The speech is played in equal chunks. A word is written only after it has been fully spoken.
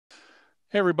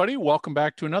Hey, everybody, welcome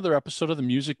back to another episode of the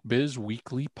Music Biz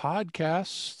Weekly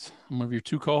Podcast. I'm one of your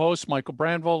two co-hosts, Michael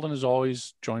Brandvold, and as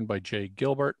always, joined by Jay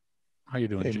Gilbert. How you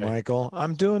doing, Hey, Jay? Michael.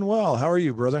 I'm doing well. How are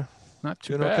you, brother? Not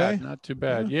too Doing bad, okay? not too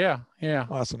bad. Yeah, Yeah.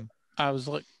 awesome. I was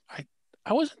like,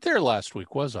 I wasn't there last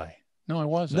week, was I? No, I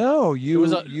wasn't. No, It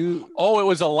was you a, you oh, it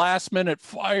was a last minute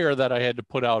fire that I had to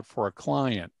put out for a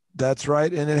client. that's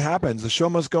right. And it happens. The show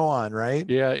must go on, right?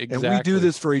 Yeah, And we do exactly.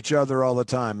 this for each other all the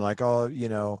time. Like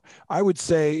I would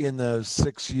say in the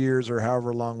 6 years or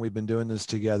however long we've been doing this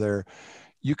together,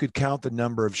 you could count the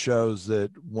number of shows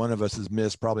that one of us has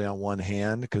missed probably on one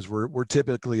hand because we're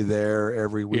typically there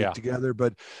every week Yeah. together.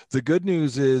 But the good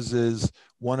news is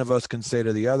one of us can say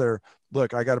to the other,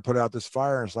 look, I got to put out this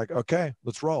fire. And it's like, okay,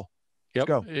 let's roll. Let's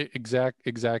Yep, go.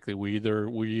 exactly. We either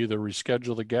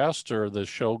reschedule the guest or the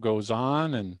show goes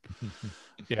on, and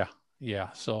yeah, yeah.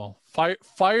 So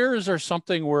fires are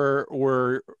something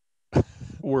we're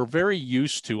very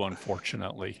used to,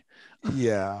 unfortunately.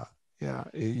 Yeah, yeah.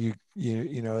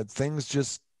 Things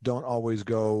just don't always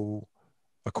go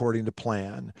according to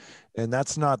plan, and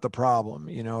that's not the problem.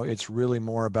 It's really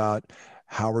more about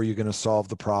how are you going to solve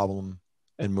the problem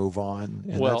and move on,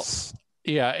 and Well, that's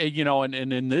yeah,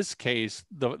 and in this case,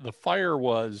 the fire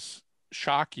was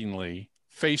shockingly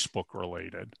Facebook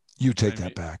related. you take I that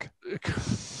mean, back.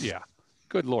 yeah.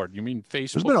 Good Lord, you mean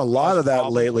There's Facebook been a lot caused of that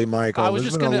problems? lately, I Michael. was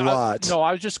There's just been a gonna, lot. no,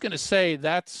 I was just gonna say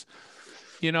that's,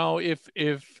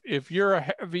 if you're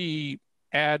a heavy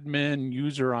admin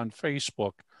user on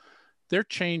Facebook, they're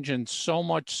changing so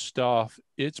much stuff.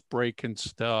 It's breaking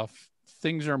stuff.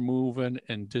 Things are moving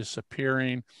and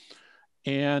disappearing.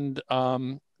 And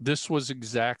this was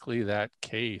exactly that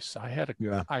case.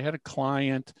 Yeah. I had a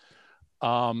client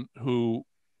who,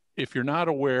 if you're not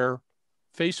aware,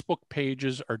 Facebook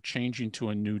pages are changing to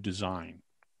a new design,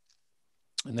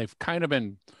 and they've kind of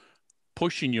been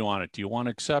pushing you on it. Do you want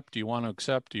to accept? Do you want to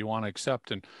accept? Do you want to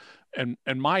accept? And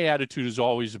my attitude has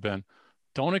always been,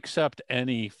 don't accept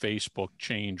any Facebook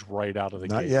change right out of the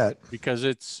Not gate, yet. because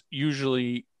it's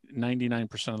usually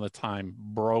 99% of the time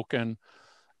broken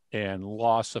and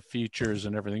loss of features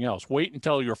and everything else. Wait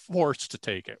until you're forced to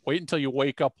take it. Wait until you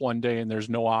wake up one day and there's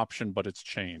no option, but it's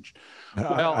changed.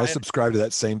 Well, I subscribe to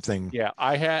that same thing. yeah,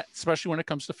 I had, especially when it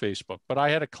comes to Facebook, but I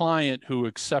had a client who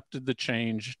accepted the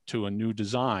change to a new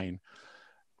design.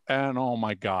 And oh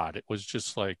my God, it was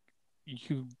just like,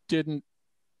 you didn't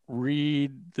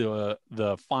read the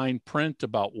fine print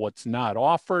about what's not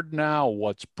offered now,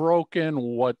 what's broken,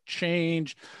 what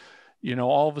changed.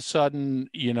 All of a sudden,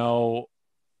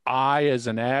 I, as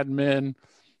an admin,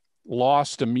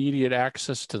 lost immediate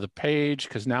access to the page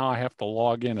because now I have to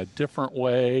log in a different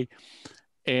way.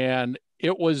 And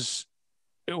it was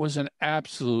an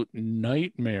absolute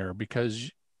nightmare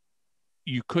because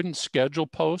you couldn't schedule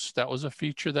posts. That was a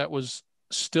feature that was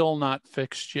still not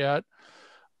fixed yet.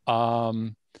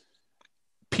 Um,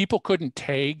 People couldn't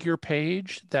tag your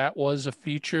page. That was a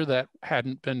feature that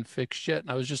hadn't been fixed yet.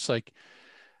 And I was just like,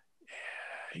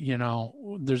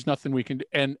 there's nothing we can do.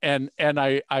 And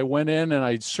I went in and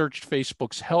I searched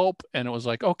Facebook's help, and it was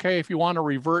like, okay, if you want to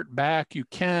revert back, you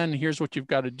can. Here's what you've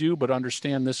got to do, but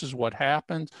understand this is what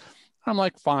happened. I'm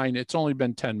like, fine, it's only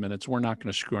been 10 minutes. We're not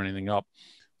going to screw anything up.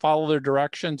 Follow their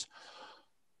directions.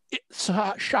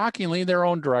 Shockingly, their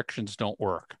own directions don't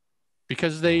work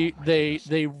because Oh they my they goodness.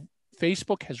 they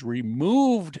Facebook has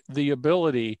removed the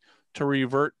ability to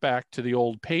revert back to the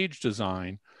old page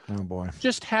design, Oh boy.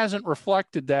 just hasn't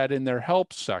reflected that in their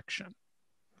help section.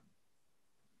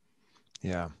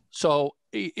 Yeah. So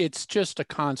it's just a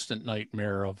constant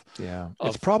nightmare of Yeah,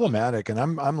 it's of problematic, and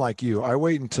I'm like you. I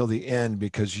wait until the end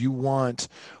because you want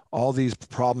all these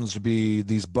problems to be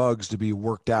these bugs to be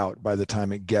worked out by the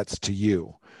time it gets to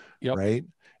you, yep. right?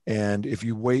 And if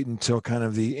you wait until kind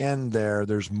of the end there,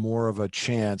 there's more of a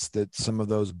chance that some of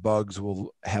those bugs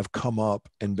will have come up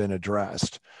and been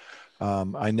addressed.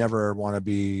 I never want to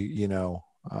be,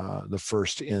 the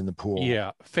first in the pool.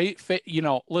 Yeah.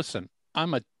 Listen,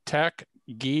 I'm a tech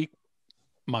geek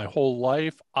my whole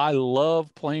life. I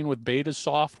love playing with beta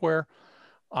software.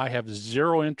 I have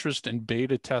zero interest in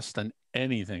beta testing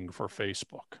anything for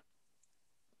Facebook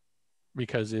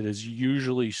because it is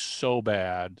usually so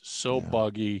bad, so Yeah,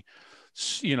 buggy.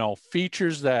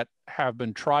 Features that have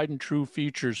been tried and true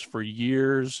features for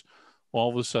years all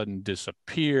of a sudden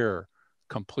disappear,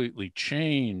 completely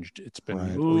changed. It's been right.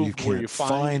 Or you moved where can't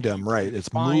find you them, right? can't It's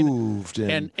find, moved,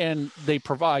 and and they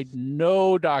provide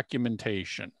no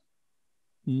documentation,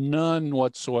 none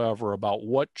whatsoever, about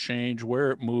what changed,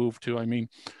 where it moved to. I mean,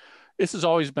 this has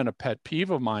always been a pet peeve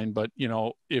of mine, but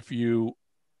if you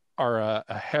are a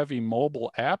heavy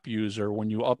mobile app user, when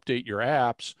you update your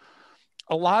apps,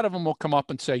 a lot of them will come up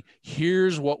and say,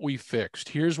 here's what we fixed.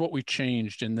 Here's what we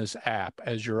changed in this app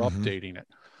as you're updating it,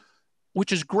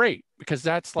 which is great because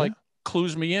that's like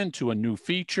clues me into a new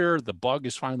feature. The bug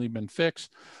has finally been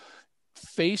fixed.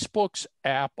 Facebook's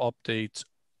app updates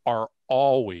are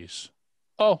always,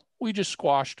 oh, we just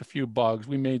squashed a few bugs.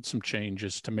 We made some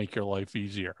changes to make your life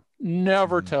easier.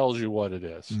 Never tells you what it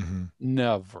is.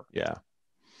 Never. Yeah.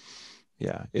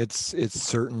 Yeah. It's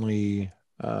certainly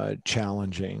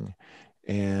challenging.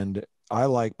 And I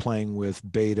like playing with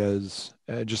betas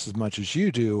just as much as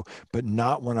you do, but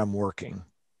not when I'm working.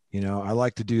 You know, I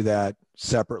like to do that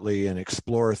separately and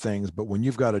explore things. But when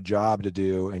you've got a job to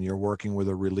do and you're working with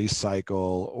a release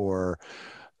cycle or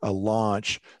a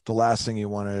launch, the last thing you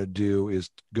want to do is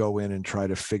go in and try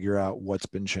to figure out what's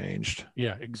been changed.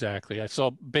 Yeah, exactly.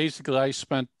 So basically I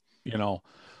spent, you know,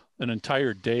 an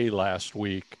entire day last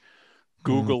week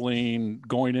Googling,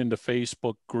 going into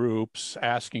Facebook groups,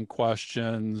 asking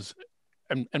questions.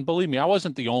 And believe me, I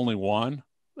wasn't the only one.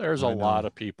 There's a lot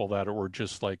of people that were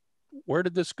just like, where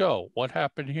did this go? What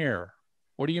happened here?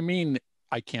 What do you mean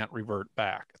I can't revert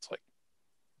back? It's like,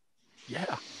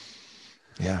 yeah.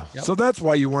 Yeah. Yep. So that's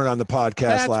why you weren't on the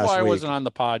podcast last week. That's why I wasn't on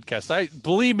the podcast.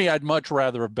 Believe me, I'd much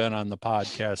rather have been on the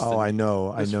podcast. Oh, I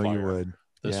know. I know you would.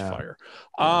 This fire.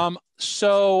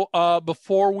 So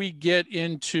before we get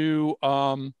into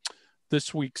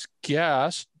this week's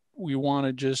guest, we want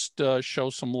to just show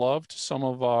some love to some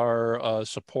of our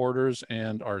supporters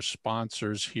and our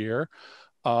sponsors here.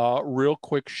 Real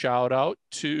quick shout out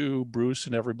to Bruce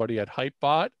and everybody at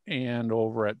Hypebot and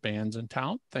over at Bands in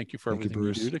Town. Thank you for everything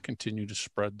you do to continue to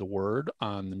spread the word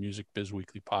on the Music Biz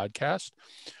Weekly podcast.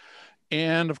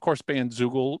 And of course,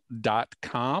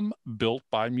 bandzoogle.com, built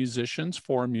by musicians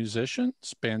for musicians.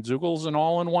 Bandzoogle is an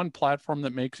all-in-one platform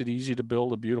that makes it easy to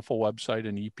build a beautiful website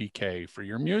and EPK for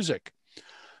your music.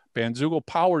 Bandzoogle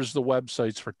powers the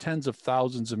websites for tens of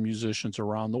thousands of musicians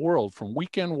around the world, from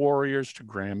weekend warriors to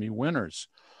Grammy winners.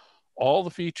 All the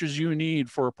features you need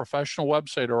for a professional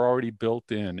website are already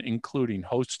built in, including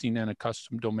hosting and a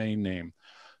custom domain name,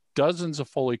 dozens of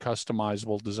fully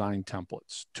customizable design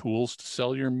templates, tools to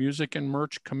sell your music and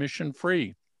merch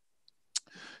commission-free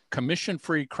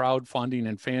crowdfunding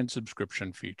and fan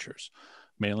subscription features,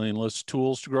 mailing list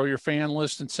tools to grow your fan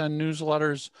list and send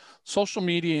newsletters, social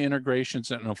media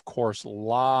integrations, and of course,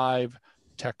 live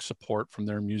tech support from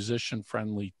their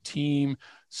musician-friendly team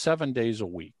 7 days a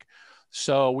week.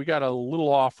 So we got a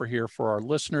little offer here for our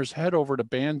listeners. Head over to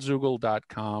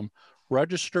bandzoogle.com,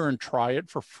 register and try it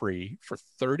for free for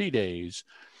 30 days,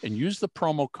 and use the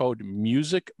promo code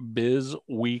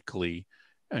MusicBizWeekly,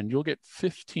 and you'll get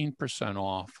 15%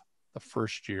 off the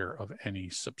first year of any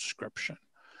subscription.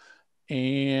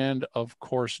 And of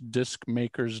course,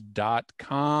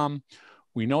 discmakers.com.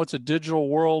 We know it's a digital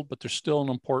world, but there's still an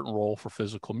important role for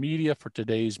physical media for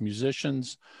today's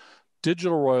musicians.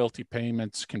 Digital royalty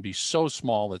payments can be so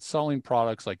small that selling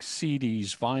products like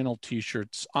CDs, vinyl,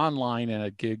 t-shirts, online and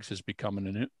at gigs has become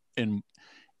an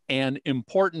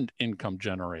important income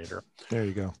generator. There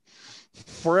you go.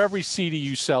 For every CD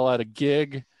you sell at a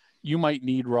gig, you might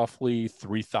need roughly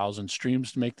 3,000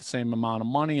 streams to make the same amount of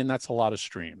money, and that's a lot of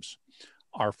streams.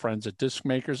 Our friends at Disc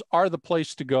Makers are the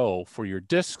place to go for your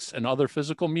discs and other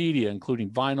physical media, including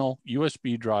vinyl,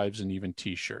 USB drives, and even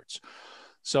t-shirts.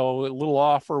 So a little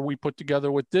offer we put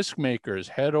together with Disc Makers.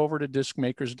 Head over to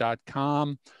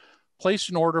discmakers.com, place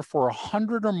an order for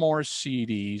 100 or more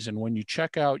CDs, and when you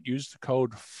check out, use the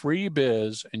code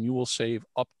FREEBIZ, and you will save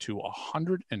up to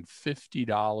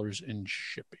 $150 in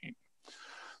shipping.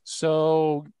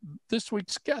 So this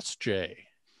week's guest, Jay.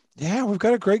 Yeah, we've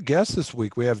got a great guest this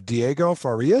week. We have Diego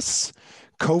Farias,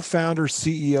 co-founder,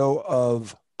 CEO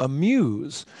of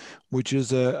Amuse, which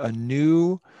is a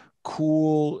new,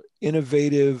 cool,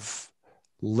 innovative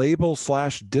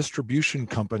label/distribution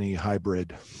company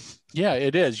hybrid. Yeah,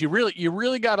 it is. You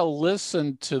really got to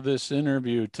listen to this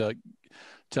interview to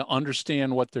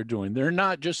understand what they're doing. They're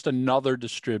not just another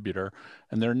distributor,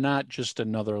 and they're not just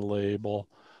another label.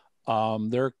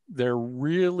 They're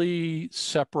really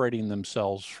separating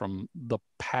themselves from the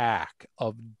pack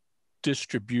of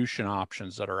distribution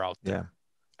options that are out there.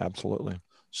 Yeah, absolutely.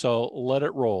 So let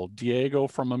it roll. Diego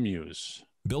from Amuse.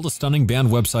 Build a stunning band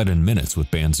website in minutes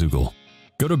with Bandzoogle.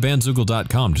 Go to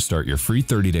bandzoogle.com to start your free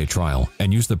 30-day trial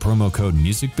and use the promo code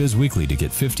MusicBizWeekly to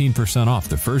get 15% off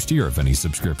the first year of any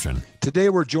subscription. Today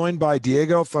we're joined by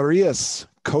Diego Farias,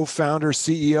 co-founder,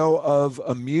 CEO of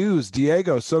Amuse.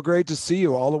 Diego, so great to see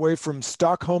you all the way from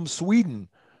Stockholm, Sweden.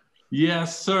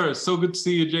 Yes, sir. So good to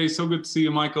see you, Jay. So good to see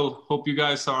you, Michael. Hope you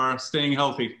guys are staying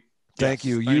healthy. Thank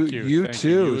you. Thank You Thank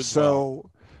too. You so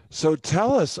well. So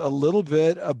tell us a little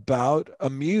bit about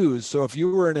Amuse. So if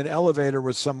you were in an elevator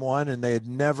with someone and they had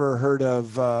never heard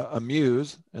of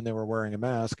Amuse and they were wearing a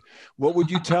mask, what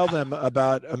would you tell them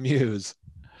about Amuse?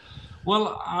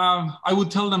 Well, I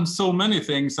would tell them so many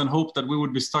things and hope that we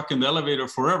would be stuck in the elevator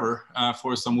forever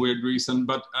for some weird reason.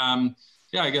 But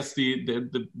yeah, I guess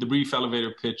the brief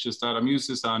elevator pitch is that Amuse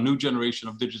is a new generation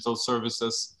of digital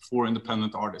services for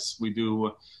independent artists. We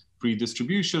do free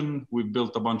distribution. We've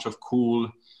built a bunch of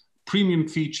cool premium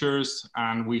features,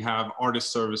 and we have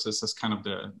artist services as kind of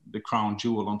the crown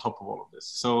jewel on top of all of this.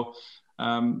 So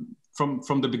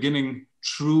from the beginning,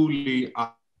 truly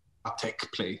a tech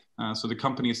play. So the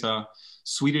company is a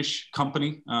Swedish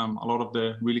company. A lot of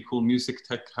the really cool music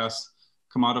tech has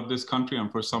come out of this country, and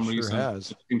for some reason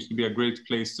it seems to be a great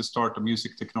place to start a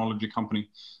music technology company.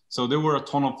 So there were a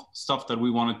ton of stuff that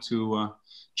we wanted to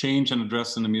change and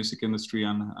address in the music industry,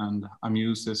 and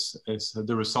Amuse is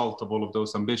the result of all of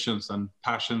those ambitions and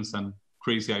passions and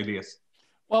crazy ideas.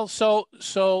 Well, so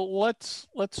let's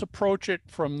approach it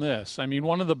from this. I mean,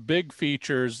 one of the big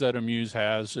features that Amuse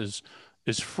has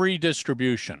is free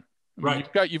distribution. I mean,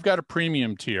 Right. You've got a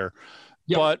premium tier,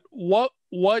 Yep. but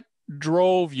what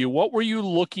drove you? What were you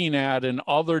looking at in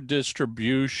other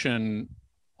distribution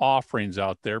offerings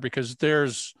out there? Because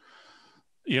there's,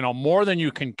 more than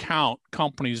you can count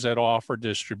companies that offer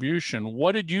distribution.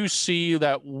 What did you see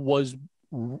that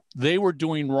they were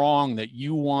doing wrong that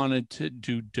you wanted to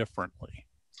do differently?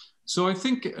 So I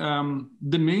think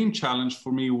the main challenge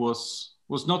for me was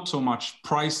not so much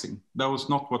pricing. That was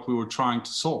not what we were trying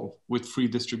to solve with free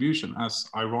distribution, as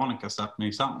ironic as that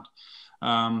may sound.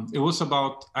 It was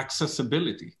about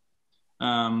accessibility.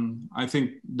 I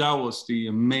think that was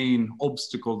the main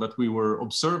obstacle that we were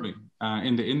observing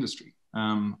in the industry.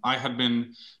 I had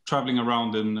been traveling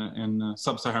around in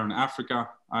sub-Saharan Africa.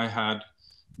 I had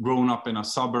grown up in a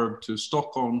suburb to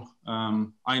Stockholm.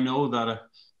 I know that,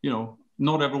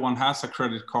 not everyone has a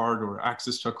credit card or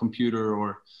access to a computer,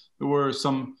 or there were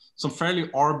some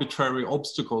fairly arbitrary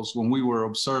obstacles when we were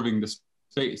observing the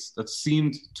space that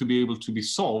seemed to be able to be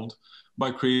solved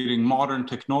by creating modern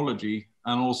technology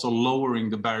and also lowering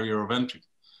the barrier of entry.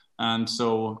 And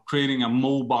so creating a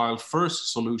mobile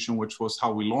first solution, which was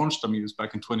how we launched Amuse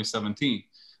back in 2017,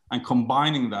 and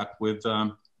combining that with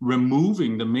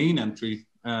removing the main entry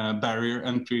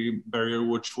barrier,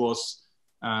 which was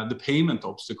the payment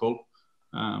obstacle.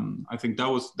 I think that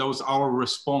was our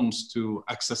response to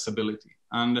accessibility.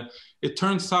 And it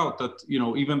turns out that,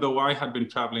 even though I had been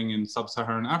traveling in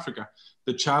sub-Saharan Africa,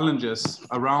 the challenges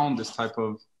around this type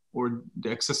of, or the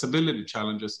accessibility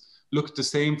challenges, looked the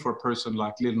same for a person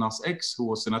like Lil Nas X, who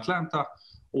was in Atlanta,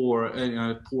 or in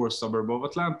a poor suburb of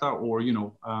Atlanta, or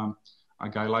a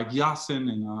guy like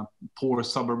Yasin in a poor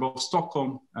suburb of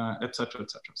Stockholm, et cetera, et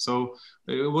cetera. So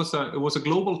it was a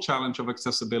global challenge of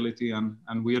accessibility, and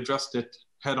we addressed it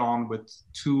head on with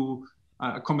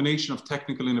a combination of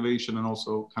technical innovation and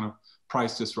also kind of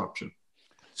price disruption.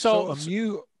 So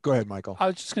go ahead, Michael. I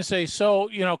was just going to say, so,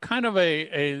 kind of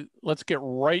let's get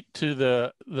right to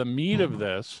the meat of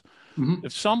this. Mm-hmm.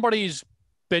 If somebody's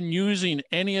been using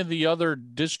any of the other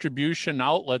distribution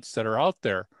outlets that are out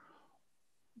there,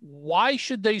 why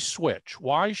should they switch?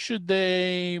 Why should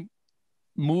they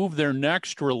move their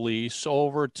next release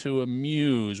over to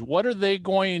Amuse? What are they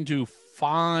going to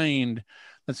find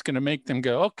that's going to make them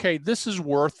go, okay, this is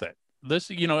worth it? This,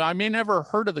 I may never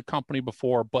heard of the company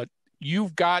before, but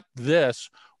you've got this,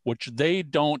 which they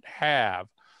don't have.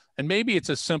 And maybe it's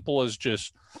as simple as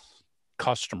just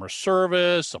customer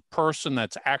service, a person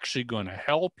that's actually going to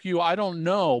help you. I don't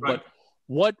know, right.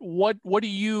 But what do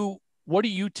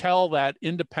you tell that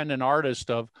independent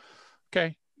artist of,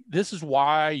 okay, this is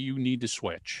why you need to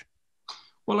switch?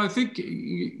 Well, I think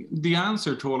the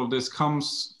answer to all of this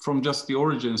comes from just the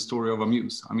origin story of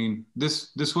Amuse. I mean,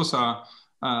 this was a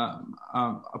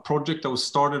project that was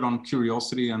started on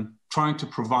curiosity and trying to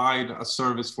provide a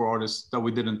service for artists that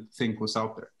we didn't think was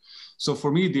out there. So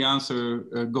for me, the answer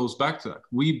goes back to that.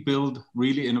 We build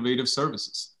really innovative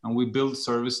services, and we build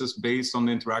services based on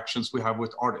the interactions we have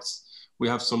with artists. We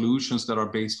have solutions that are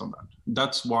based on that.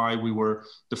 That's why we were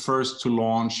the first to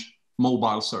launch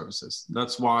mobile services.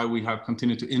 That's why we have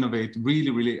continued to innovate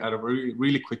really at a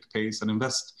really quick pace and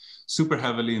invest super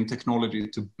heavily in technology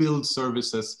to build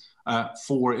services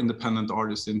for independent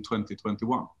artists in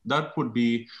 2021. That would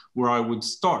be where I would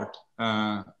start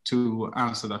to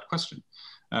answer that question.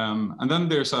 And then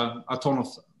there's a ton of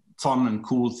fun and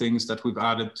cool things that we've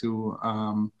added to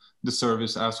the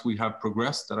service as we have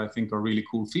progressed that I think are really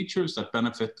cool features that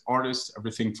benefit artists,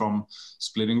 everything from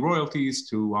splitting royalties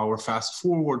to our fast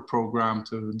forward program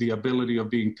to the ability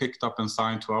of being picked up and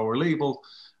signed to our label.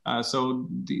 So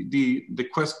the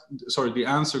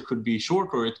answer could be short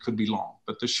or it could be long.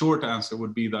 But the short answer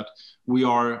would be that we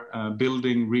are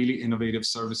building really innovative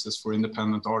services for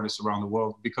independent artists around the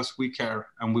world because we care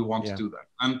and we want to do that.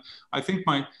 And I think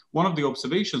one of the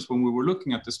observations when we were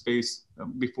looking at the space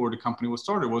before the company was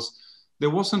started was there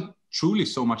wasn't truly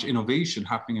so much innovation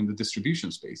happening in the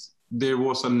distribution space. There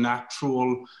was a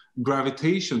natural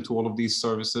gravitation to all of these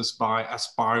services by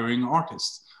aspiring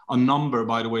artists. A number,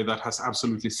 by the way, that has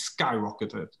absolutely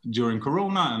skyrocketed during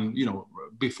Corona and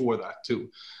before that too.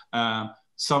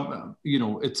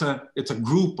 It's a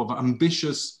group of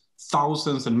ambitious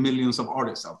thousands and millions of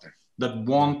artists out there that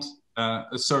want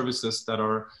services that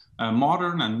are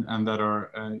modern and that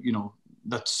are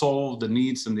that solve the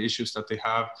needs and the issues that they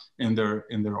have in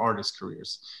their artist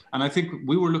careers. And I think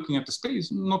we were looking at the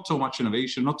space, not so much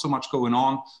innovation, not so much going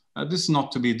on. This is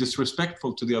not to be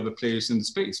disrespectful to the other players in the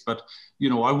space, but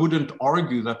I wouldn't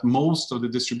argue that most of the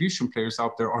distribution players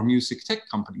out there are music tech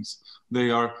companies.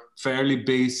 They are fairly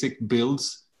basic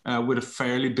builds with a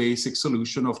fairly basic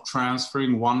solution of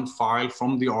transferring one file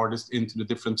from the artist into the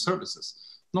different services.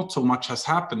 Not so much has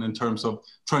happened in terms of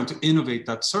trying to innovate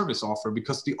that service offer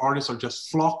because the artists are just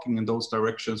flocking in those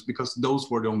directions because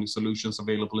those were the only solutions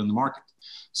available in the market.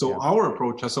 So our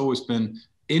approach has always been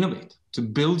innovate, to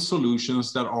build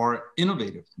solutions that are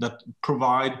innovative, that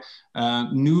provide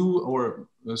new or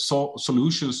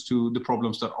solutions to the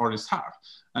problems that artists have.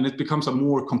 And it becomes a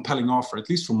more compelling offer, at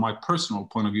least from my personal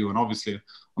point of view. And obviously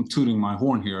I'm tooting my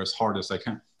horn here as hard as I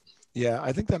can. Yeah,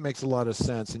 I think that makes a lot of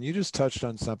sense. And you just touched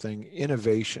on something,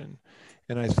 innovation.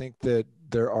 And I think that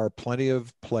there are plenty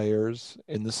of players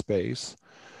in the space.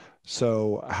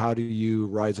 So how do you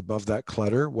rise above that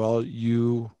clutter? Well,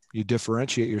 you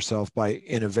differentiate yourself by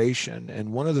innovation.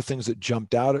 And one of the things that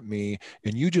jumped out at me,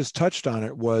 and you just touched on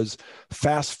it, was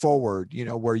fast forward,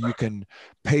 where you can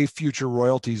pay future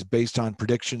royalties based on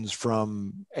predictions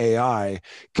from AI.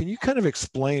 Can you kind of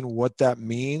explain what that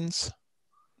means?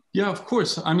 Yeah, of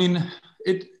course. I mean,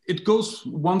 it goes,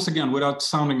 once again, without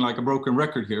sounding like a broken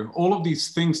record here, all of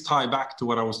these things tie back to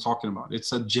what I was talking about.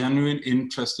 It's a genuine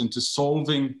interest into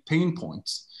solving pain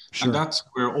points. Sure. And that's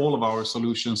where all of our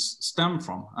solutions stem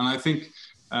from. And I think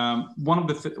one of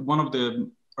the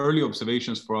early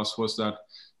observations for us was that,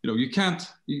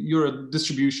 you're a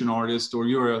distribution artist or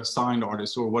you're a signed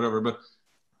artist or whatever, but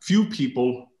few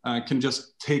people can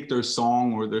just take their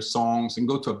song or their songs and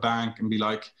go to a bank and be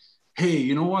like, hey,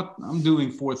 you know what? I'm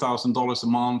doing $4,000 a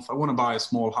month. I want to buy a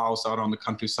small house out on the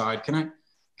countryside. Can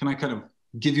I kind of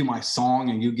give you my song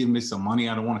and you give me some money?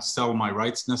 I don't want to sell my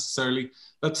rights necessarily.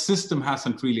 That system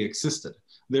hasn't really existed.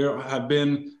 There have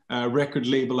been record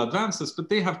label advances, but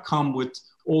they have come with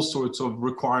all sorts of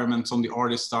requirements on the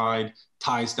artist side,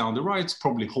 ties down the rights,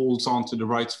 probably holds on to the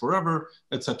rights forever,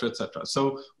 et cetera, et cetera.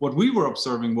 So what we were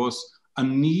observing was a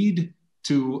need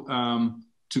to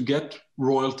get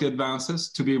royalty advances,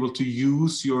 to be able to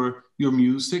use your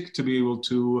music, to be able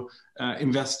to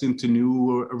invest into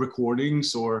new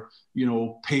recordings or,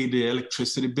 pay the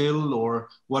electricity bill or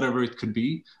whatever it could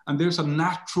be. And there's a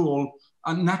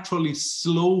naturally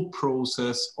slow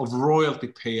process of royalty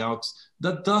payouts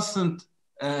that doesn't,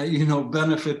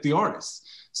 benefit the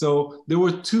artists. So there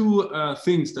were two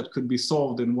things that could be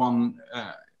solved in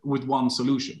with one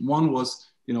solution. One was,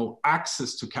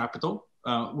 access to capital,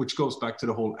 which goes back to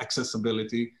the whole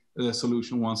accessibility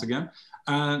solution once again.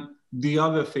 And the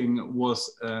other thing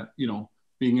was,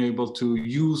 being able to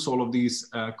use all of these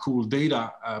cool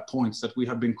data points that we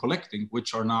have been collecting,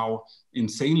 which are now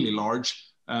insanely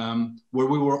large, where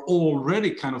we were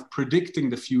already kind of predicting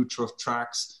the future of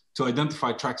tracks to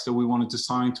identify tracks that we wanted to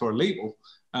sign to our label.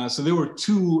 So there were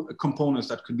two components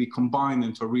that could be combined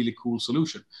into a really cool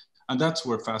solution. And that's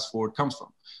where Fast Forward comes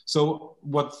from. So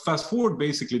what Fast Forward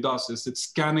basically does is it's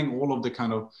scanning all of the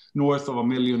kind of north of 1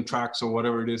 million tracks or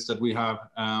whatever it is that we have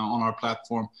on our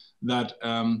platform that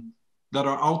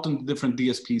are out on different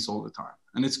DSPs all the time.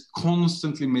 And it's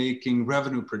constantly making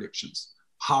revenue predictions.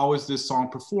 How is this song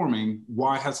performing?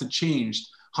 Why has it changed?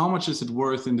 How much is it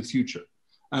worth in the future?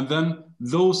 And then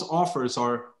those offers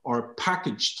are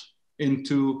packaged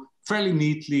into fairly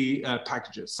neatly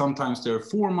packages. Sometimes they're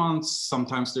 4 months,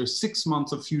 sometimes they're 6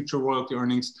 months of future royalty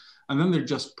earnings, and then they're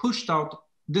just pushed out.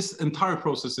 This entire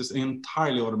process is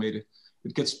entirely automated.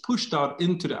 It gets pushed out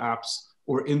into the apps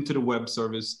or into the web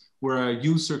service where a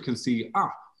user can see,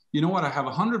 you know what, I have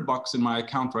 $100 in my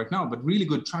account right now, but really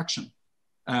good traction.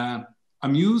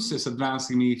 Amuse is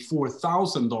advancing me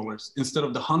 $4,000 instead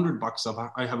of the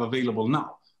 $100 I have available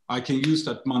now. I can use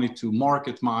that money to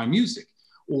market my music.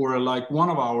 Or like one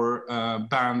of our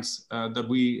bands that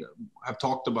we have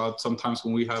talked about sometimes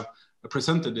when we have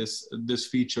presented this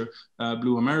feature,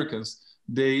 Blue Americans,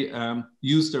 they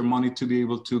used their money to be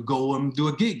able to go and do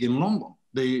a gig in London.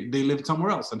 They lived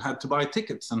somewhere else and had to buy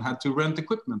tickets and had to rent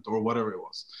equipment or whatever it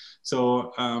was.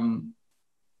 So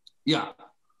yeah,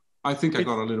 I think I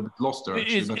got a little bit lost there.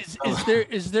 Actually,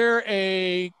 is there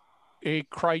a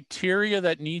criteria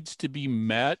that needs to be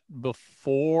met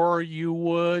before you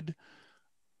would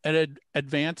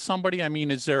advance somebody? I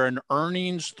mean, is there an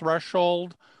earnings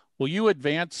threshold? Will you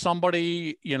advance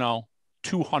somebody, you know,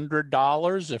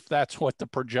 $200 if that's what the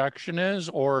projection is,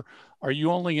 or are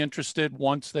you only interested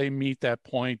once they meet that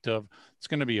point of it's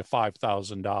going to be a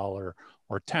 $5,000 or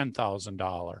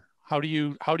 $10,000? How do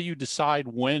you decide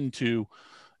when to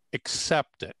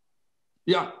accept it?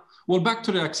 Yeah, well, back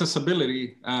to the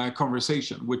accessibility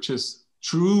conversation, which is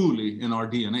truly in our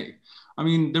DNA. I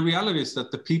mean, the reality is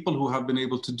that the people who have been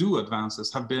able to do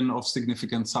advances have been of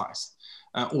significant size.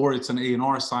 Or it's an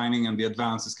A&R signing and the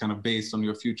advance is kind of based on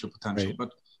your future potential. Right.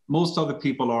 But most other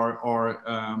people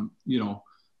are you know,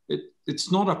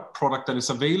 it's not a product that is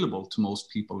available to most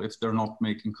people if they're not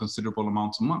making considerable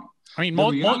amounts of money. I mean,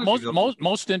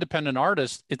 most independent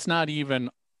artists, it's not even,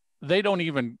 they don't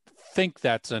even think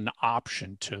that's an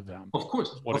option to them. Of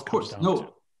course,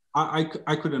 no,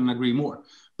 I couldn't agree more.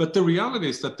 But the reality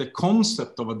is that the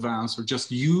concept of advance, or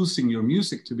just using your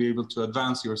music to be able to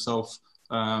advance yourself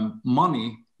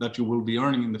money that you will be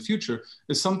earning in the future,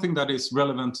 is something that is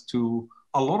relevant to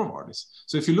a lot of artists.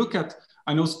 So if you look at,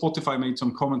 I know Spotify made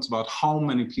some comments about how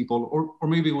many people, or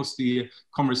maybe it was the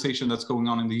conversation that's going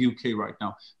on in the UK right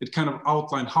now. It kind of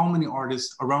outlined how many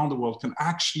artists around the world can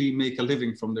actually make a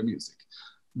living from their music.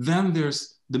 Then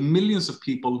there's the millions of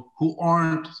people who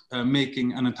aren't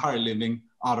making an entire living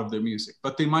out of their music,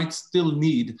 but they might still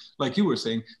need, like you were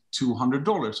saying, $200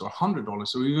 or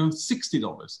 $100 or even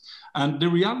 $60. And the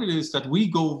reality is that we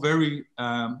go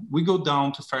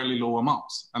down to fairly low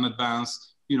amounts and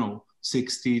advance, you know,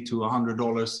 $60 to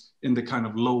 $100 in the kind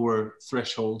of lower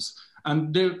thresholds.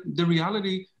 And the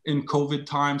reality in COVID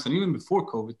times, and even before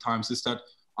COVID times, is that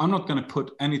I'm not going to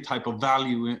put any type of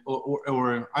value in,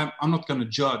 or I'm not going to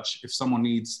judge if someone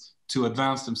needs to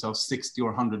advance themselves $60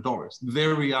 or $100.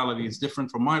 Their reality is different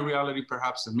from my reality,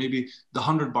 perhaps, and maybe the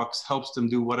 $100 helps them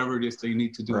do whatever it is they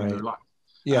need to do in their life.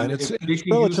 Yeah, and it's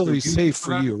relatively safe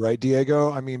for you, right,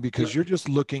 Diego? I mean, because you're just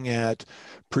looking at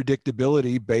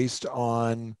predictability based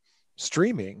on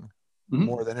streaming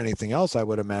more than anything else, I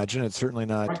would imagine. It's certainly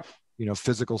not, you know,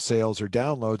 physical sales or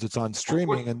downloads. It's on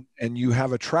streaming, and you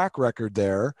have a track record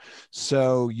there,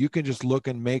 so you can just look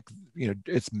and make, you know,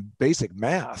 it's basic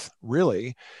math,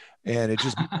 really. And it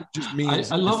just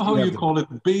means I love how you call it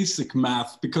basic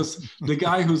math, because the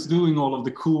guy who's doing all of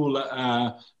the cool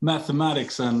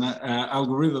mathematics and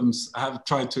algorithms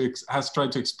has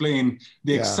tried to explain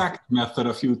the exact method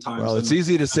a few times. Well, it's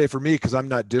easy to say for me because I'm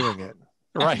not doing it.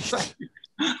 Right.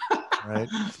 Right.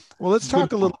 Well, let's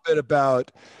talk a little bit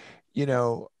about, you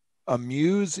know,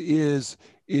 Amuse is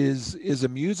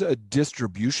Amuse a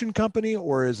distribution company,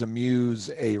 or is Amuse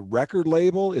a record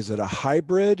label? Is it a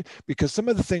hybrid? Because some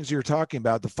of the things you're talking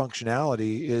about, the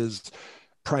functionality, is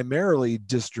primarily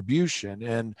distribution.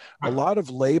 And a lot of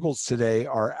labels today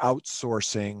are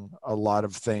outsourcing a lot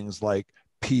of things like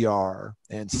PR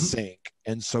and sync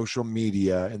and social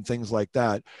media and things like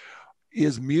that.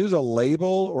 Is Muse a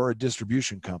label or a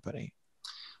distribution company?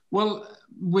 Well,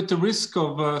 with the risk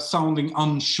of sounding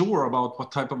unsure about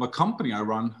what type of a company I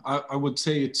run, I would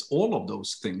say it's all of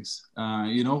those things,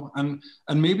 you know, and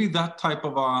maybe that type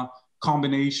of a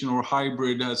combination or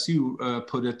hybrid, as you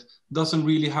put it, doesn't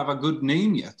really have a good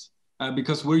name yet,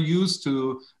 because we're used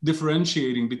to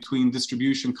differentiating between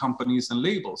distribution companies and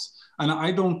labels. And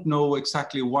I don't know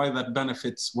exactly why that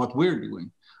benefits what we're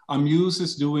doing. Amuse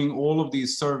is doing all of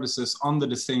these services under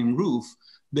the same roof.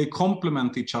 They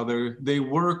complement each other, they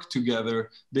work together,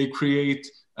 they create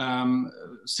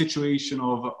situation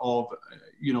of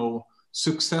you know,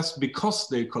 success because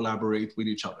they collaborate with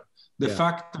each other. The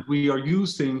fact that we are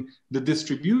using the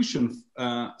distribution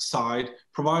side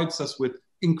provides us with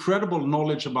incredible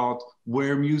knowledge about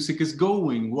where music is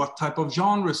going, what type of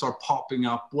genres are popping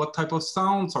up, what type of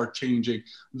sounds are changing.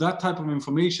 That type of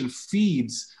information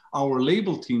feeds our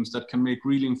label teams that can make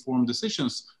really informed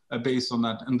decisions based on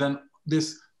that. And then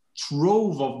this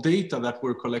trove of data that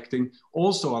we're collecting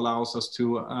also allows us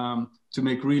to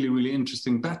make really, really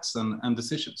interesting bets and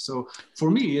decisions. So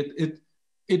for me,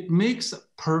 it makes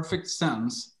perfect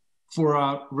sense for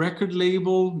a record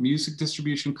label, music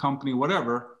distribution company,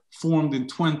 whatever, formed in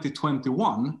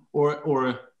 2021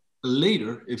 or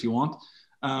later, if you want,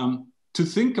 to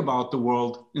think about the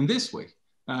world in this way.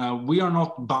 We are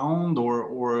not bound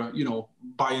or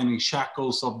by any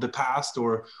shackles of the past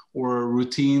or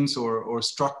routines or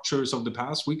structures of the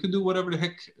past. We could do whatever the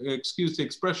heck, excuse the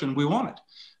expression, we wanted,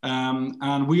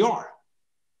 and we are.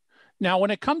 Now,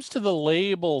 when it comes to the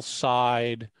label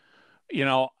side,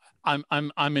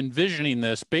 I'm envisioning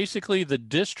this. Basically, the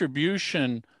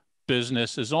distribution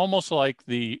business is almost like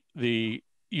the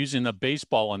using the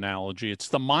baseball analogy. It's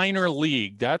the minor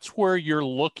league. That's where you're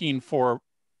looking for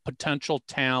potential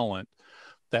talent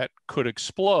that could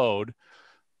explode.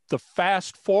 The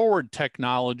fast forward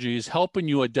technology is helping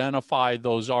you identify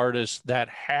those artists that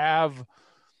have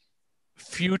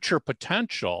future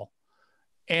potential.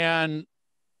 And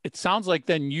it sounds like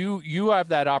then you have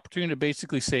that opportunity to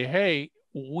basically say, hey,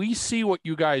 we see what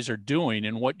you guys are doing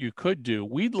and what you could do.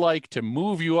 We'd like to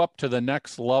move you up to the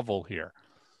next level here.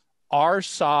 Our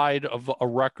side of a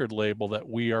record label that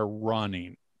we are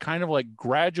running, kind of like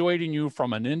graduating you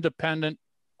from an independent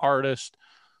artist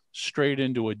straight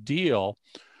into a deal.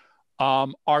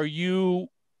 Do you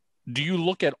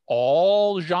look at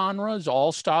all genres,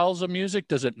 all styles of music?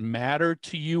 Does it matter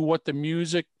to you what the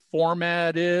music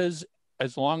format is,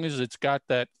 as long as it's got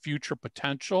that future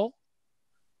potential?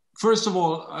 First of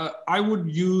all, I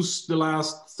would use the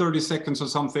last 30 seconds or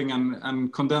something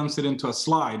and condense it into a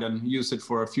slide and use it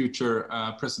for future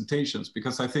presentations,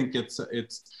 because I think it's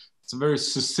a very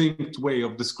succinct way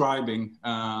of describing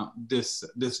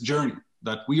this journey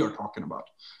that we are talking about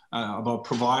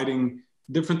providing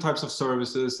different types of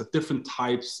services at different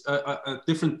times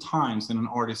in an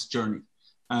artist's journey.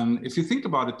 And if you think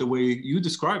about it the way you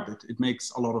described it, it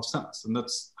makes a lot of sense. And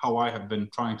that's how I have been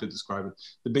trying to describe it.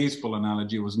 The baseball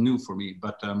analogy was new for me,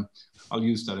 but I'll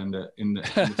use that in the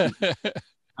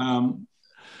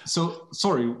So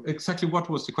sorry, exactly what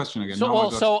was the question again? So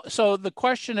the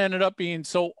question ended up being,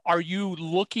 so are you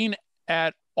looking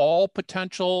at all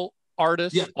potential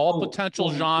artists, yeah. all potential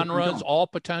genres, all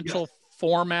potential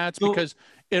formats? Because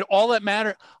all that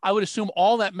matter, I would assume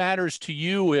all that matters to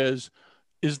you is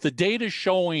the data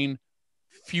showing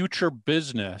future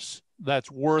business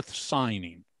that's worth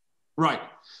signing? Right.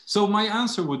 So my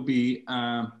answer would be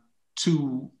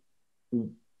answered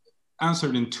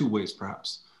in two ways,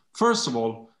 perhaps. First of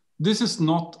all, this is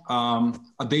not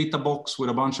a data box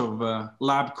with a bunch of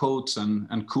lab coats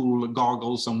and cool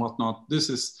goggles and whatnot. This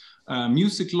is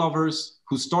music lovers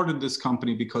who started this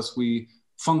company because we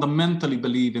fundamentally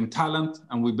believe in talent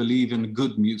and we believe in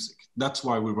good music. That's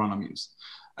why we run Amuse.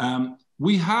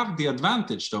 We have the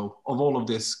advantage, though, of all of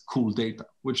this cool data,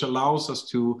 which allows us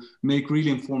to make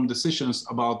really informed decisions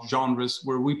about genres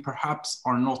where we perhaps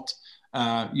are not,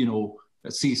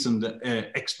 seasoned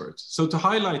experts. So to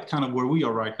highlight kind of where we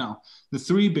are right now, the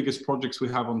three biggest projects we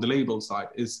have on the label side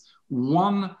is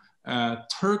one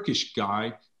Turkish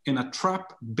guy in a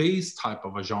trap bass type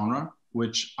of a genre,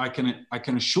 which I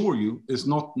can assure you is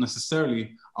not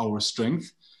necessarily our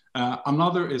strength.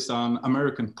 Another is an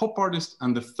American pop artist,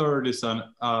 and the third is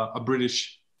a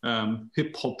British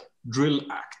hip hop drill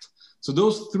act. So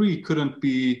those three couldn't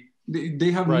be.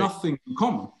 They have nothing in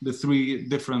common. The three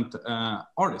different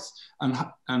artists,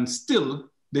 and still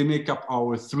they make up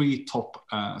our three top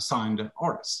signed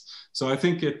artists. So I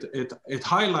think it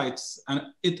highlights and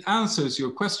it answers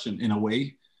your question in a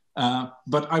way.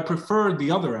 But I prefer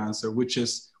the other answer, which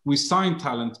is, we sign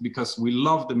talent because we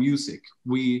love the music.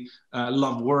 We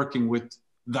love working with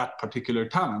that particular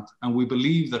talent, and we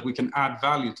believe that we can add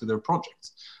value to their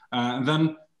projects. And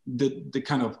then the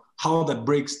kind of how that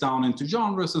breaks down into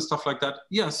genres and stuff like that.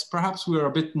 Yes, perhaps we are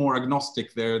a bit more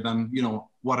agnostic there than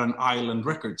what an Island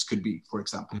Records could be, for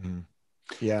example. Mm-hmm.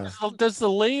 Yeah. So does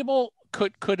the label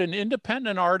could an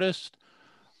independent artist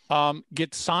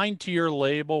get signed to your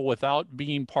label without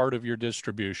being part of your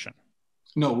distribution?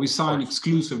 No, we sign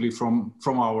exclusively from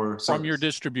our service. From your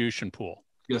distribution pool.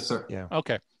 Yes, sir. Yeah.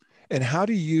 Okay. And how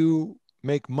do you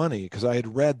make money? Because I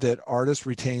had read that artist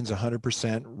retains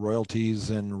 100% royalties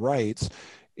and rights.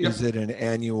 Is it an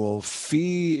annual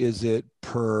fee? Is it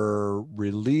per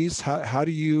release? How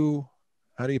do you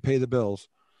pay the bills?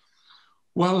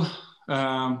 Well,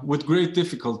 with great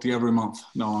difficulty every month.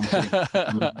 No, I'm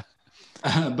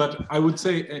kidding. But I would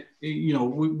say,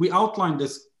 we outlined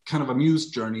this kind of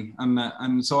Amuse journey,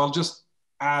 and so I'll just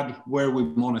add where we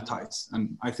monetize,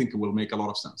 and I think it will make a lot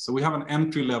of sense. So we have an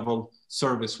entry-level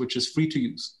service which is free to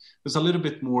use. It's a little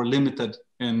bit more limited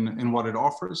in what it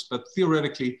offers, but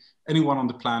theoretically, anyone on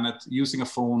the planet using a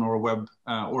phone or a web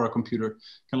or a computer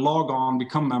can log on,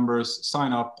 become members,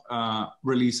 sign up,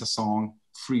 release a song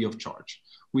free of charge.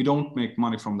 We don't make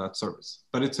money from that service,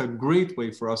 but it's a great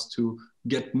way for us to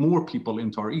get more people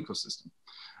into our ecosystem.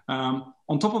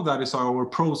 On top of that is our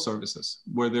pro services,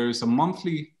 where there is a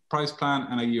monthly price plan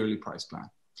and a yearly price plan.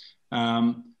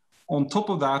 On top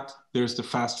of that, there's the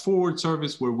fast forward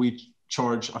service where we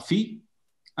charge a fee.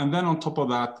 And then on top of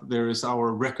that, there is our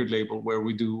record label where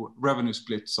we do revenue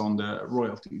splits on the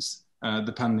royalties,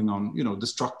 depending on, you know,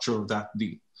 the structure of that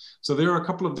deal. So there are a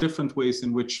couple of different ways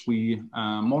in which we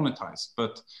monetize,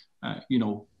 but you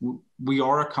know, we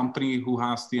are a company who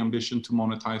has the ambition to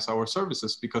monetize our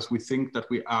services because we think that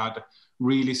we add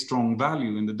really strong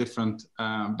value in the different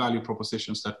value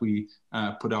propositions that we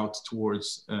put out towards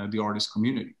the artist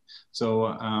community. So,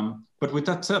 but with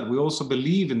that said, we also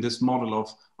believe in this model of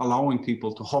allowing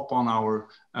people to hop on our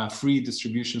free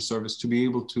distribution service to be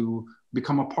able to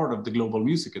become a part of the global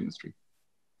music industry.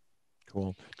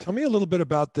 Cool. Tell me a little bit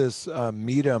about this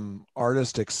Medium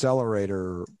Artist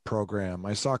Accelerator program.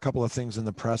 I saw a couple of things in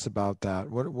the press about that.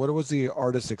 What was the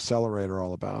Artist Accelerator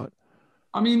all about?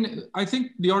 I mean, I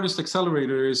think the Artist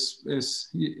Accelerator is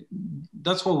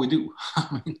that's what we do.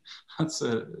 I mean, that's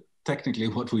technically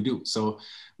what we do. So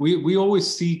we always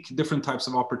seek different types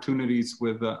of opportunities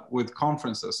with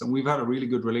conferences, and we've had a really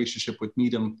good relationship with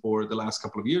Medium for the last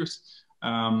couple of years.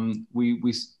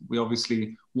 We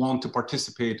obviously want to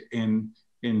participate in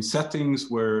settings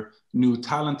where new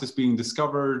talent is being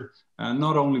discovered,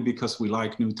 not only because we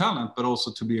like new talent, but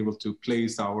also to be able to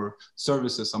place our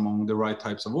services among the right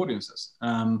types of audiences.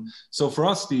 So for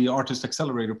us, the Artist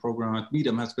Accelerator program at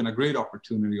Medium has been a great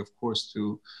opportunity, of course,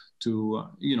 to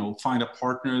you know, find a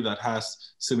partner that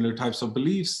has similar types of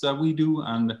beliefs that we do,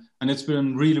 and it's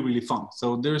been really, really fun.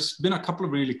 So there's been a couple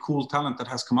of really cool talent that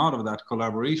has come out of that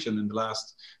collaboration in the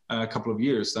last couple of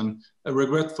years, and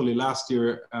regretfully last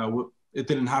year it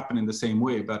didn't happen in the same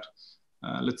way, but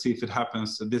let's see if it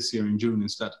happens this year in June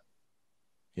instead.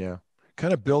 Yeah,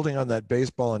 kind of building on that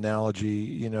baseball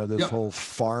analogy, you know, this whole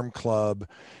farm club,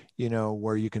 you know,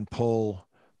 where you can pull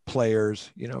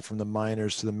players, you know, from the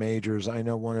minors to the majors. I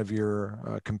know one of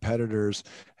your competitors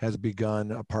has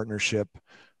begun a partnership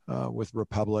with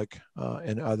Republic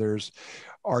and others.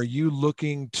 Are you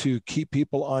looking to keep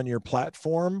people on your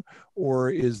platform, or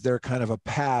is there kind of a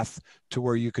path to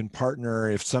where you can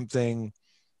partner if something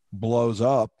blows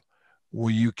up?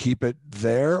 Will you keep it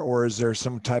there, or is there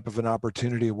some type of an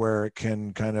opportunity where it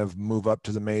can kind of move up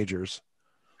to the majors?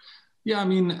 Yeah, I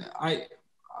mean,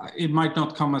 it might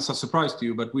not come as a surprise to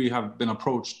you, but we have been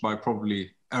approached by every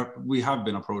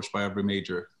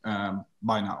major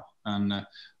by now, and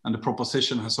the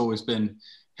proposition has always been,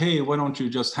 hey, why don't you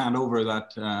just hand over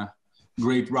that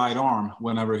great right arm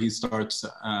whenever he starts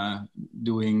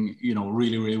doing, you know,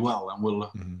 really, really well, and we'll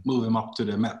move him up to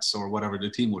the Mets or whatever the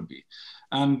team would be.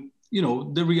 And you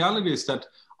know, the reality is that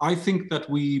I think that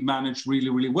we manage really,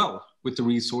 really well with the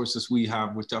resources we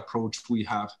have, with the approach we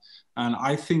have. And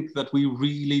I think that we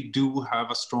really do have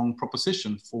a strong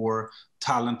proposition for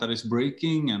talent that is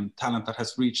breaking and talent that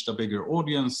has reached a bigger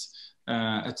audience,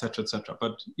 et cetera, et cetera.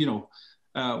 But, you know,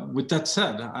 with that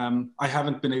said, I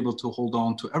haven't been able to hold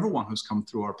on to everyone who's come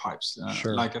through our pipes.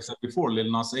 Sure. Like I said before, Lil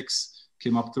Nas X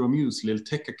came up through Amuse, Lil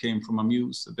Tecca came from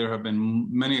Amuse. There have been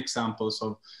many examples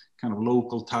of kind of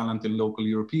local talent in local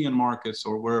European markets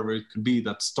or wherever it could be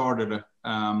that started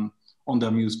on the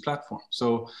Amuse platform.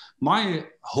 So my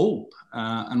hope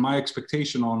and my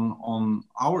expectation on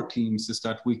our teams is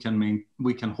that we can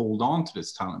hold on to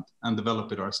this talent and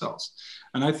develop it ourselves.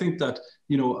 And I think that,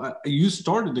 you know, you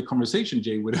started the conversation,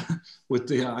 Jay, with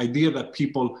the idea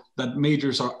that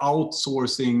majors are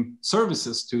outsourcing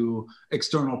services to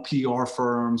external PR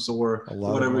firms or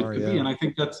whatever it could be. And I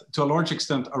think that's to a large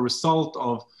extent a result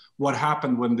of what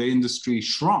happened when the industry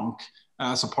shrunk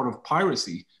as a part of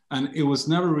piracy. And it was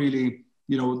never really,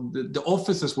 you know, the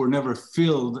offices were never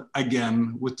filled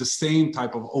again with the same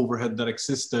type of overhead that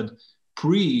existed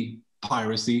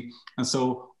pre-piracy. And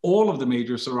so all of the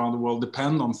majors around the world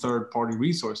depend on third-party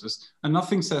resources. And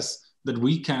nothing says that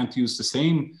we can't use the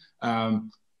same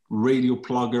radio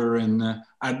plugger in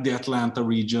at the Atlanta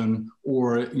region,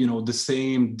 or, you know, the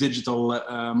same digital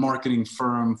marketing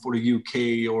firm for the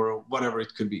UK or whatever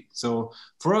it could be. So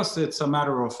for us, it's a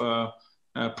matter of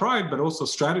pride, but also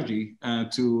strategy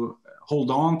to hold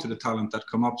on to the talent that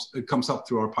comes up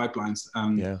through our pipelines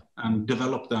and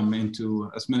develop them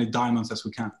into as many diamonds as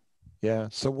we can. Yeah.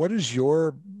 So what is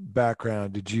your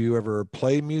background? Did you ever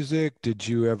play music? Did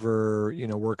you ever, you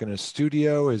know, work in a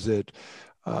studio? Is it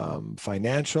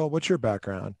financial? What's your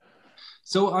background?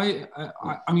 So I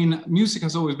mean, music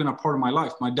has always been a part of my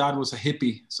life. My dad was a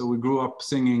hippie, so we grew up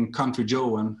singing Country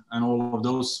Joe and all of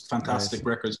those fantastic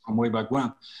records from way back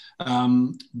when.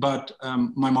 But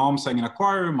my mom sang in a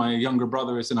choir, my younger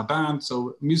brother is in a band,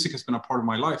 so music has been a part of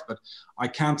my life. But I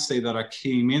can't say that I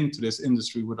came into this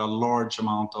industry with a large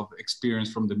amount of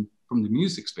experience from the from the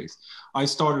music space. I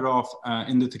started off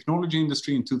in the technology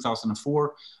industry in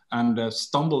 2004 and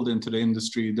stumbled into the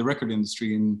industry, the record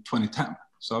industry, in 2010.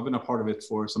 So I've been a part of it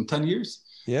for some 10 years.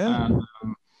 Yeah.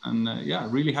 And yeah,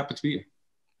 really happy to be here.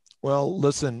 Well,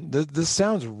 listen, this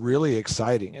sounds really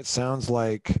exciting. It sounds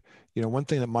like, you know, one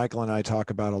thing that Michael and I talk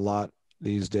about a lot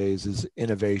these days is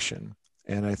innovation.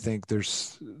 And I think the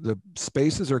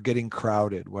spaces are getting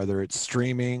crowded, whether it's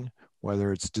streaming,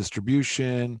 whether it's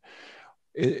distribution.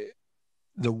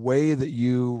 The way that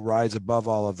you rise above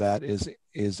all of that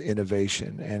is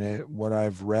innovation. And what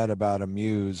I've read about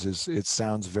Amuse is it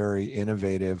sounds very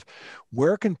innovative.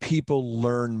 Where can people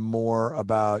learn more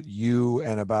about you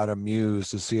and about Amuse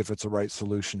to see if it's the right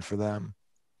solution for them?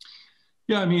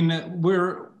 Yeah, I mean,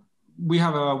 we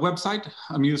have a website,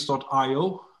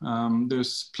 amuse.io.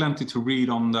 There's plenty to read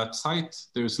on that site.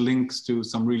 There's links to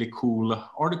some really cool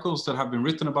articles that have been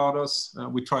written about us.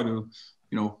 We try to,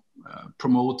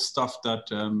 promote stuff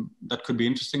that could be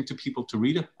interesting to people to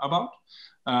read about.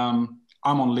 I'm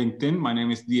on LinkedIn. My name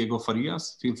is Diego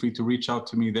Farias. Feel free to reach out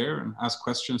to me there and ask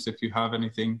questions if you have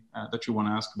anything that you want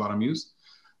to ask about Amuse.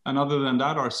 And other than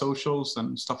that, our socials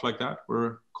and stuff like that,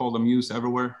 we're called Amuse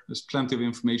everywhere. There's plenty of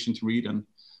information to read, and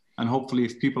hopefully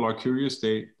if people are curious,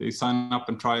 they sign up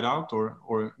and try it out,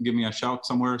 or give me a shout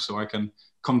somewhere so I can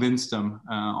convince them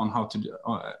on how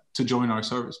to join our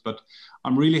service. But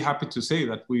I'm really happy to say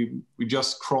that we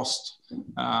just crossed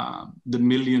the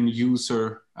million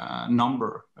user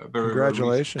number.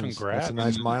 Congratulations. Congrats. That's a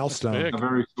nice milestone. In a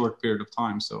very short period of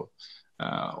time. So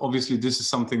obviously this is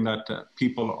something that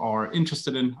people are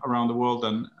interested in around the world,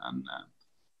 and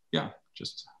yeah,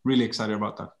 just really excited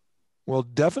about that. Well,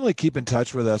 definitely keep in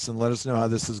touch with us and let us know how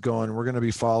this is going. We're going to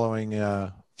be following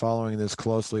this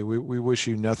closely. We wish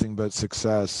you nothing but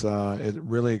success.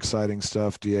 Really exciting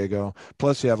stuff, Diego.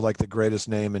 Plus, you have like the greatest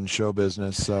name in show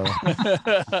business. So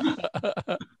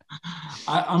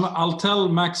I'll tell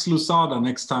Max Lusada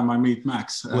next time I meet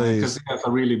Max, because he has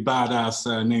a really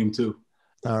badass name too.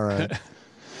 All right.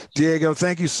 Diego,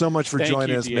 thank you so much for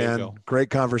joining us, Diego. Man. Great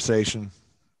conversation.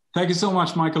 Thank you so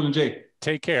much, Michael and Jay.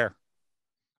 Take care.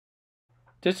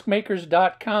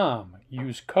 Discmakers.com.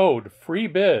 Use code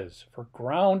FREEBIZ for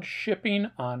ground shipping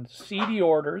on CD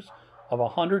orders of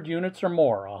 100 units or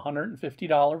more,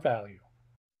 $150 value.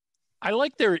 I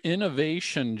like their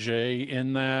innovation, Jay,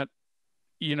 in that,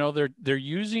 they're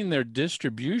using their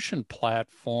distribution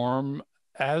platform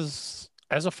as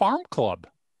a farm club.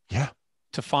 Yeah.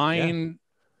 To find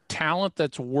talent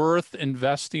that's worth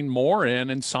investing more in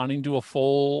and signing to a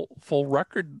full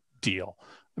record deal.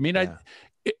 I mean,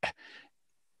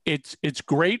 it's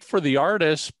great for the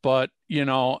artist, but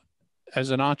as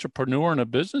an entrepreneur and a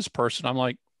business person, I'm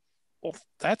like, well,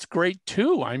 that's great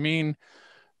too. I mean,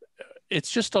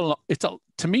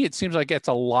 to me, it seems like it's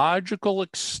a logical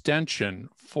extension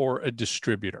for a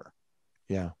distributor.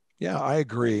 Yeah. Yeah, I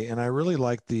agree. And I really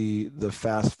like the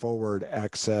fast forward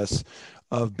access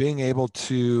of being able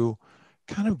to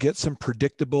kind of get some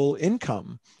predictable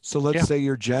income. So let's say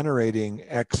you're generating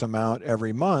X amount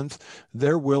every month.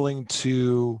 They're willing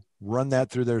to run that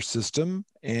through their system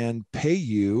and pay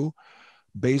you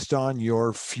based on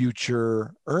your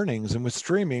future earnings. And with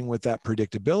streaming, with that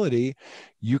predictability,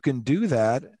 you can do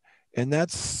that. And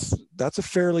that's a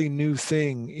fairly new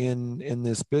thing in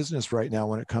this business right now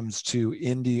when it comes to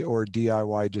indie or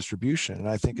DIY distribution. And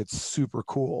I think it's super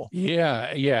cool.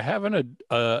 Yeah. Having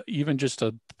even just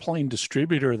a plain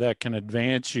distributor that can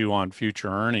advance you on future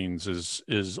earnings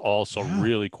is also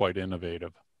really quite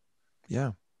innovative.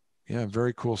 Yeah. Yeah,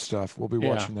 very cool stuff. We'll be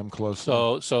watching them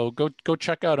closely. So go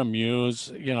check out Amuse.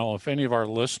 If any of our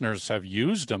listeners have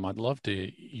used them, I'd love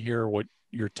to hear what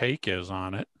your take is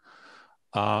on it.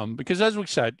 Because as we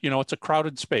said, it's a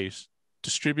crowded space.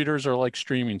 Distributors are like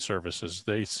streaming services.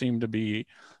 They seem to be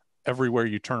everywhere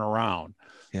you turn around.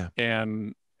 Yeah.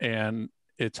 And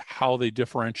it's how they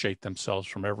differentiate themselves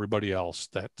from everybody else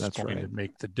that's going to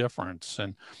make the difference.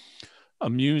 And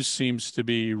Amuse seems to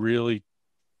be really,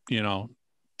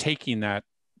 taking that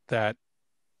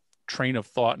train of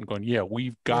thought and going,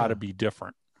 we've got to be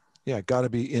different. Yeah, got to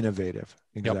be innovative.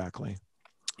 Exactly.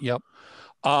 Yep.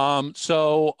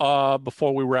 So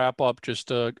before we wrap up, just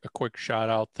a quick shout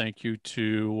out. Thank you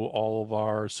to all of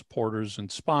our supporters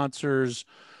and sponsors.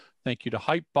 Thank you to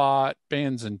Hypebot,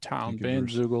 Bands in Town,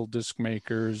 Bandzoogle, Disc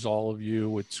Makers, all of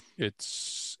you.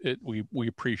 We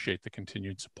appreciate the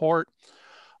continued support.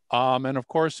 And of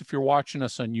course, if you're watching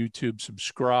us on YouTube,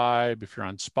 subscribe. If you're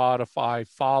on Spotify,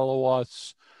 follow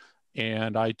us,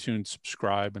 and iTunes,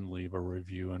 subscribe and leave a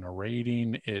review and a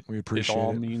rating. We appreciate it.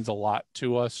 All means a lot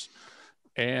to us.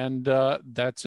 And that's